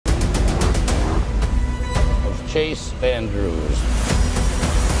Chase Andrews.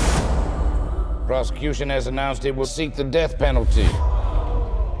 Prosecution has announced it will seek the death penalty.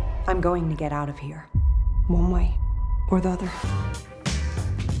 I'm going to get out of here, one way or the other.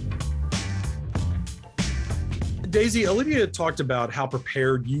 Daisy, Olivia talked about how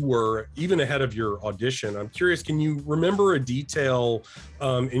prepared you were even ahead of your audition. I'm curious, can you remember a detail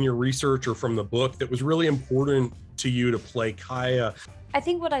in your research or from the book that was really important to you to play Kaya? I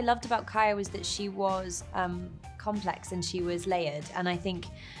think what I loved about Kaya was that she was complex and she was layered. And I think,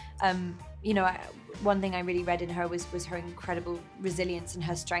 you know, one thing I really read in her was her incredible resilience and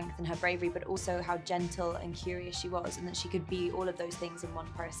her strength and her bravery, but also how gentle and curious she was, and that she could be all of those things in one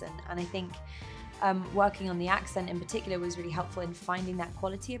person. And I think working on the accent in particular was really helpful in finding that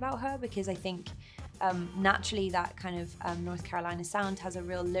quality about her, because I think naturally that kind of North Carolina sound has a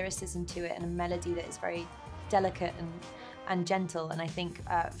real lyricism to it and a melody that is very delicate and gentle. And I think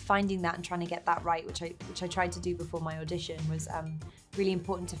finding that and trying to get that right, which I tried to do before my audition, was really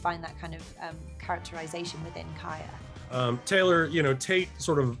important to find that kind of characterization within Kaya. Taylor, you know, Tate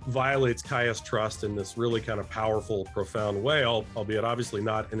sort of violates Kaya's trust in this really kind of powerful, profound way, albeit obviously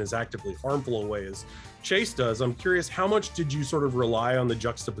not in as actively harmful a way as Chase does. I'm curious, how much did you sort of rely on the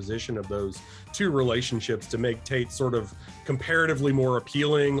juxtaposition of those two relationships to make Tate sort of comparatively more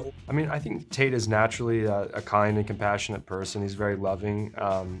appealing? I mean, I think Tate is naturally a kind and compassionate person. He's very loving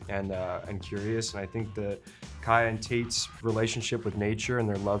and curious, and I think that Kaya and Tate's relationship with nature and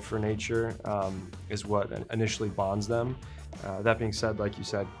their love for nature is what initially bonds them. That being said, like you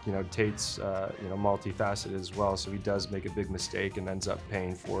said, you know, Tate's you know, multifaceted as well, so he does make a big mistake and ends up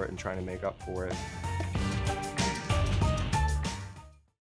paying for it and trying to make up for it.